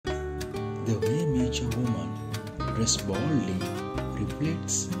The way major women dress boldly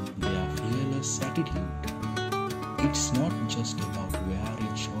reflects their fearless attitude. It's not just about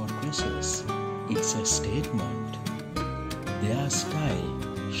wearing short dresses, it's a statement. Their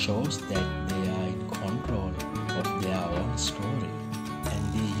style shows that they are in control of their own story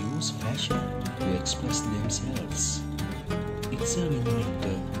and they use fashion to express themselves. It's a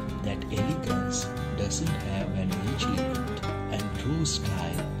reminder that elegance doesn't have an age limit and true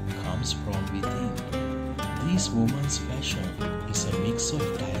style comes from within. This woman's fashion is a mix of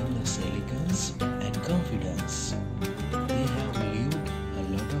timeless elegance and confidence. They have lived a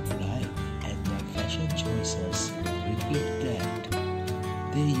lot of life and their fashion choices reflect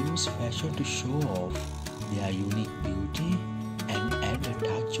that. They use fashion to show off their unique beauty and add a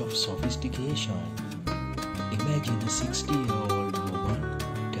touch of sophistication. Imagine a 60-year-old woman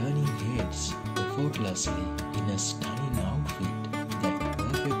turning heads effortlessly in a stunning outfit that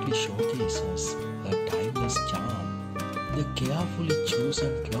perfectly showcases her timeless charm. The carefully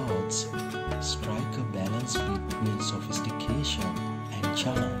chosen clothes strike a balance between sophistication and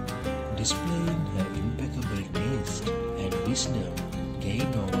charm, displaying her impeccable taste and wisdom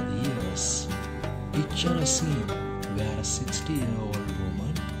gained over the years. Picture a scene where a 60-year-old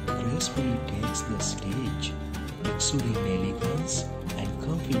woman gracefully takes the stage, exuding elegance and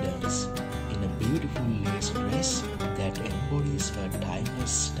confidence in a beautiful lace dress that embodies her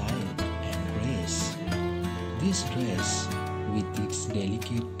timeless style and grace. This dress, with its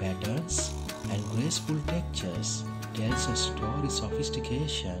delicate patterns and graceful textures, tells a story of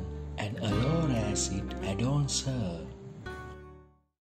sophistication and allure as it adorns her.